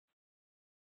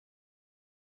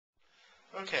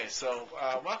Okay, so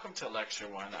welcome to Lecture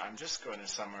 1. I'm just going to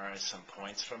summarize some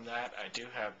points from that. I do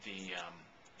have the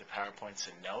PowerPoints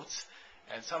and notes,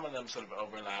 and some of them sort of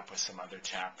overlap with some other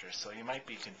chapters, so you might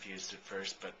be confused at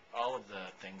first, but all of the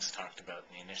things talked about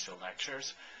in the initial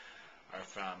lectures are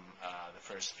from the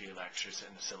first few lectures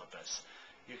in the syllabus.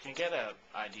 You can get an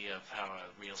idea of how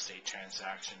a real estate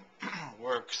transaction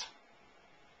works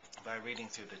by reading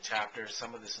through the chapters.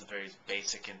 Some of this is very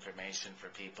basic information for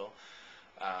people.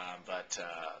 But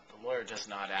the lawyer does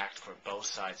not act for both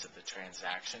sides of the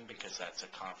transaction because that's a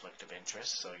conflict of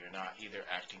interest. So you're not either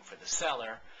acting for the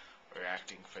seller or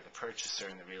acting for the purchaser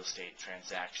in the real estate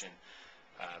transaction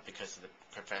because of the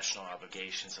professional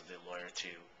obligations of the lawyer to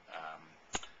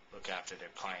look after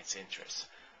their client's interests.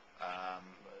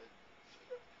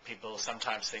 People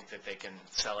sometimes think that they can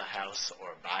sell a house or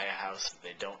buy a house.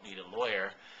 They don't need a lawyer,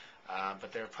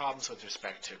 but there are problems with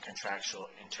respect to contractual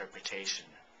interpretation.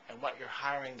 And what you're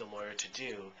hiring the lawyer to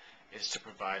do is to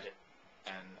provide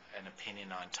an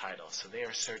opinion on title. So they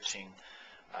are searching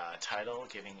title,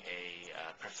 giving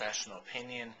a professional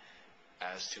opinion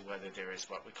as to whether there is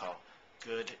what we call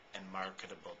good and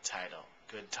marketable title.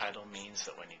 Good title means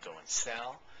that when you go and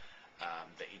sell,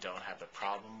 that you don't have a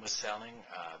problem with selling,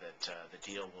 that the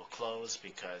deal will close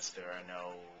because there are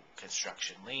no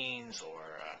construction liens or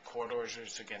court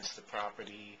orders against the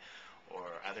property, or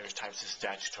other types of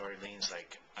statutory liens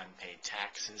like unpaid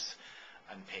taxes,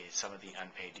 some of the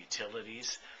unpaid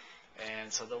utilities.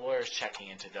 And so the lawyer is checking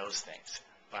into those things.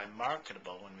 By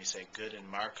marketable, when we say good and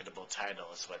marketable title,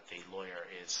 is what the lawyer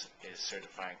is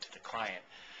certifying to the client,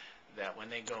 that when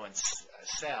they go and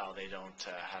sell, they don't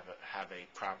have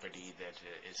a property that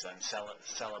is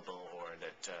unsellable or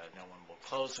that no one will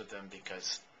close with them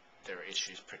because there are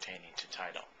issues pertaining to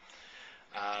title.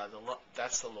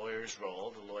 That's the lawyer's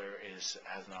role. The lawyer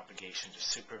has an obligation to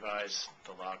supervise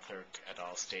the law clerk at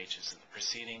all stages of the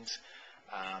proceedings.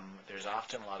 There's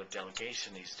often a lot of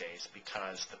delegation these days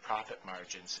because the profit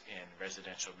margins in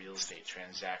residential real estate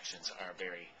transactions are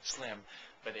very slim,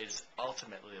 but it is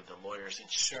ultimately the lawyer's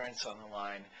insurance on the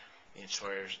line, the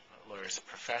lawyer's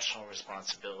professional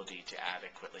responsibility to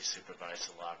adequately supervise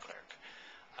the law clerk.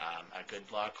 A good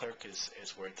law clerk is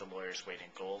worth the lawyer's weight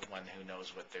in gold, one who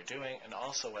knows what they're doing and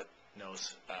also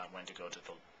knows when to go to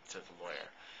the lawyer.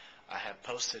 I have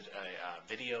posted a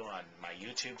video on my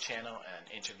YouTube channel,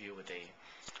 an interview with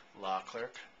a law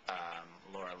clerk,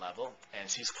 Laura Level, and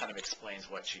she kind of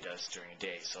explains what she does during a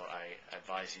day. So I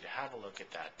advise you to have a look at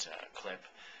that clip,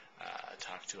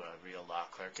 talk to a real law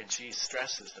clerk, and she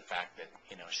stresses the fact that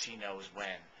she knows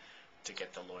when to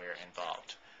get the lawyer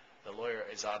involved. The lawyer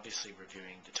is obviously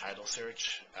reviewing the title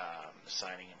search,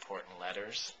 signing important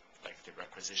letters like the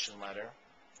requisition letter,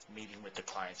 meeting with the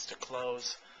clients to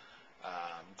close,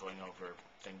 going over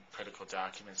critical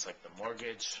documents like the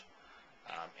mortgage,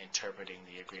 interpreting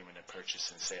the agreement of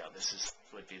purchase and sale. This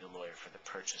would be the lawyer for the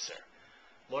purchaser.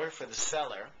 Lawyer for the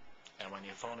seller, and when you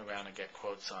phone around and get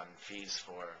quotes on fees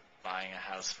for buying a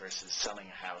house versus selling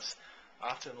a house,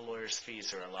 often the lawyer's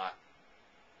fees are a lot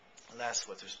less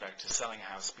with respect to selling a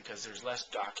house because there's less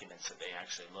documents that they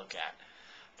actually look at.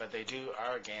 But they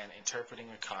are again interpreting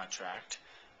a contract.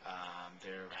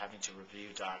 They're having to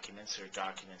review documents. There are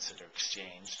documents that are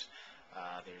exchanged.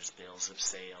 There's bills of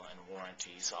sale and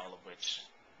warranties, all of which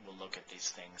will look at these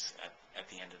things at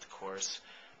the end of the course,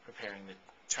 preparing the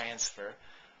transfer.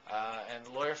 And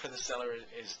the lawyer for the seller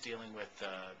is dealing with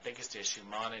the biggest issue,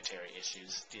 monetary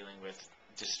issues, dealing with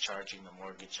discharging the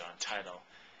mortgage on title,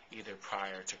 either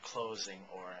prior to closing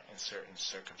or in certain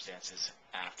circumstances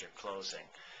after closing.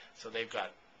 So they've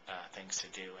got things to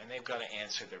do, and they've got to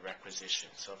answer the requisition.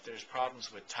 So if there's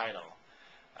problems with title,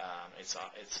 it's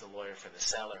the lawyer for the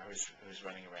seller who's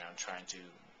running around trying to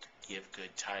give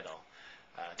good title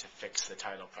to fix the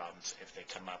title problems if they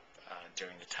come up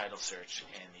during the title search,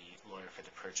 and the lawyer for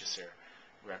the purchaser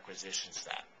requisitions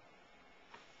that.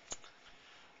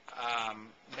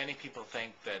 Many people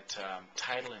think that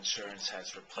title insurance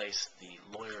has replaced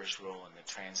the lawyer's role in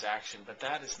the transaction, but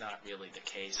that is not really the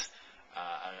case.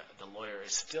 The lawyer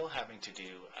is still having to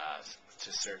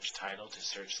to search title, to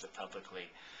search the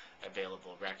publicly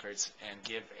available records, and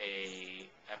give an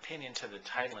opinion to the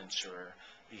title insurer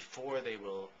before they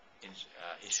will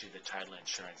issue the title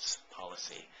insurance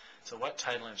policy. So what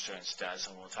title insurance does,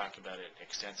 and we'll talk about it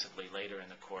extensively later in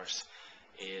the course,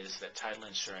 is that title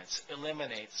insurance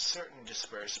eliminates certain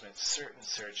disbursements, certain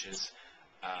searches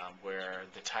where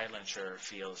the title insurer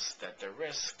feels that the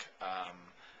risk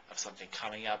of something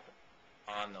coming up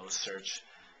on those search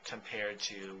compared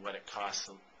to what it costs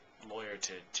the lawyer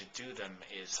to do them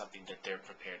is something that they're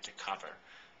prepared to cover.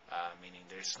 meaning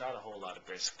there's not a whole lot of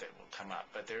risk that will come up.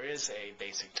 But there is a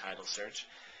basic title search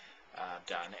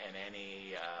done, and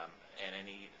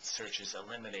any searches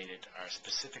eliminated are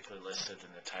specifically listed in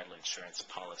the title insurance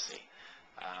policy.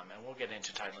 And we'll get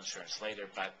into title insurance later,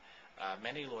 but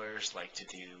many lawyers like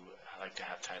to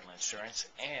have title insurance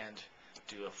and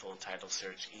do a full title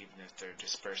search even if they're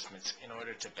disbursements in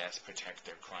order to best protect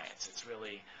their clients. It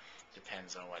really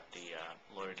depends on what the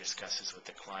lawyer discusses with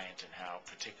the client and how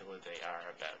particular they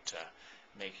are about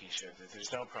making sure that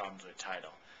there's no problems with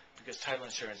title, because title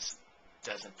insurance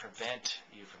doesn't prevent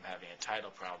you from having a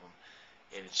title problem.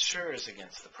 It insures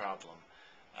against the problem,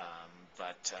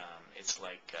 but it's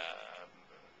like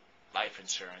life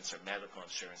insurance or medical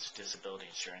insurance, disability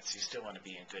insurance. You still want to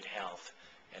be in good health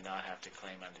and not have to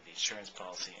claim under the insurance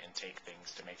policy and take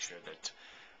things to make sure that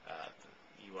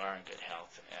you are in good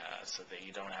health so that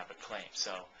you don't have a claim.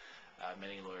 So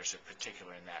many lawyers are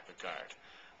particular in that regard.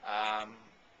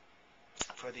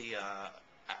 For the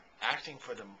acting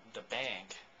for the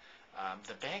bank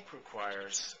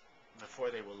requires,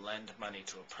 before they will lend money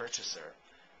to a purchaser,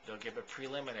 they'll give a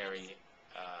preliminary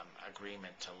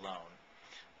agreement to loan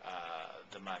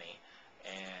the money,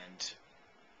 and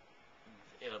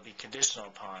it'll be conditional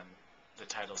upon the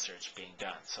title search being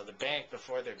done. So the bank,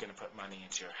 before they're going to put money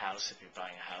into your house, if you're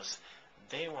buying a house,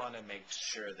 they want to make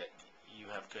sure that you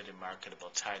have good and marketable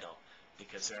title,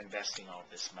 because they're investing all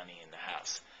this money in the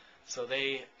house. So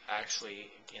they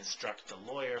actually instruct the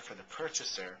lawyer for the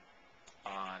purchaser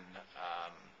on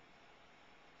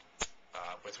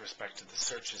with respect to the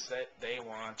searches that they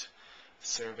want,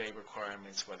 survey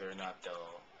requirements, whether or not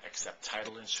they'll accept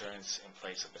title insurance in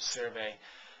place of a survey,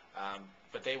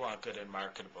 but they want good and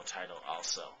marketable title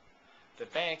also. The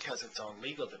bank has its own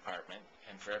legal department,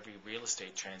 and for every real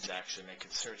estate transaction they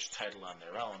could search title on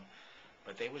their own,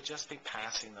 but they would just be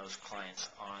passing those costs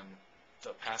on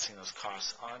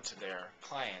to their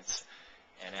clients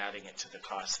and adding it to the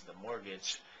cost of the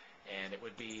mortgage, and it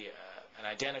would be an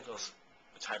identical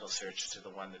title search to the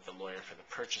one that the lawyer for the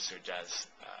purchaser does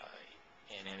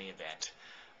in any event.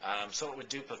 So it would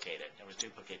duplicate it. It would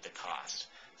duplicate the cost.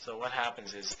 So what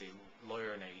happens is the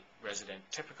lawyer in a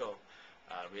typical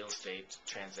real estate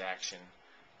transaction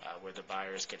where the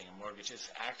buyer is getting a mortgage is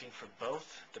acting for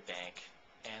both the bank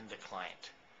and the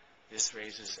client. This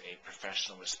raises a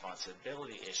professional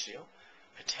responsibility issue,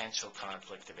 potential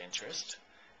conflict of interest.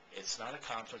 It's not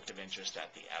a conflict of interest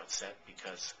at the outset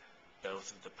because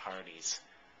both of the parties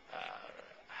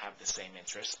have the same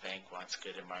interest. Bank wants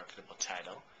good and marketable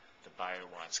title. The buyer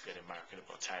wants good and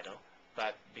marketable title.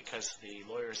 But because the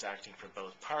lawyer is acting for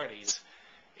both parties,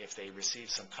 if they receive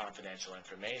some confidential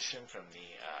information from the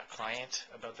client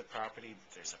about the property,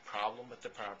 there's a problem with the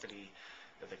property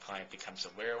that the client becomes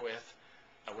aware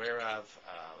of,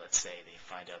 let's say they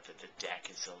find out that the deck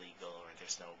is illegal or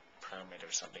there's no permit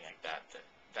or something like that,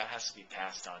 that has to be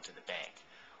passed on to the bank.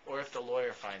 Or if the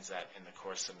lawyer finds that in the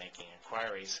course of making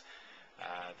inquiries,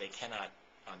 they cannot,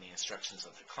 on the instructions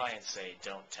of the client, say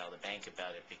don't tell the bank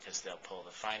about it because they'll pull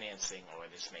the financing or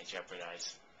this may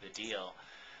jeopardize the deal.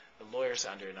 The lawyer's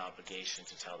under an obligation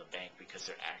to tell the bank because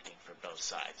they're acting for both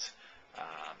sides.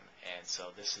 And so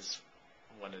this is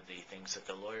one of the things that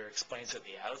the lawyer explains at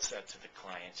the outset to the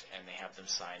client, and they have them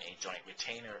sign a joint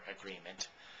retainer agreement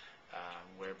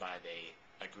whereby they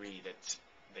agree that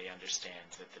they understand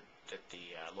that the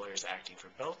lawyer is acting for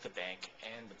both the bank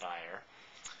and the buyer,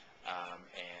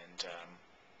 and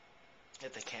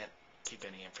that they can't keep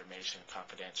any information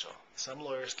confidential. Some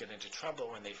lawyers get into trouble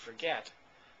when they forget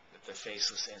that the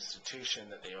faceless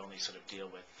institution that they only sort of deal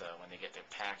with when they get their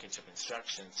package of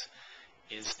instructions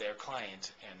is their client,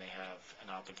 and they have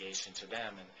an obligation to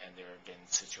them, and there have been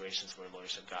situations where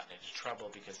lawyers have gotten into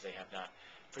trouble because they have not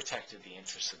protected the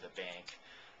interests of the bank,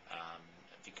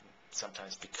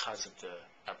 sometimes because of the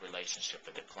relationship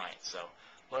with the client. So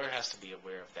lawyer has to be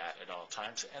aware of that at all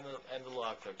times, and the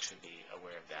law clerk should be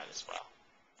aware of that as well.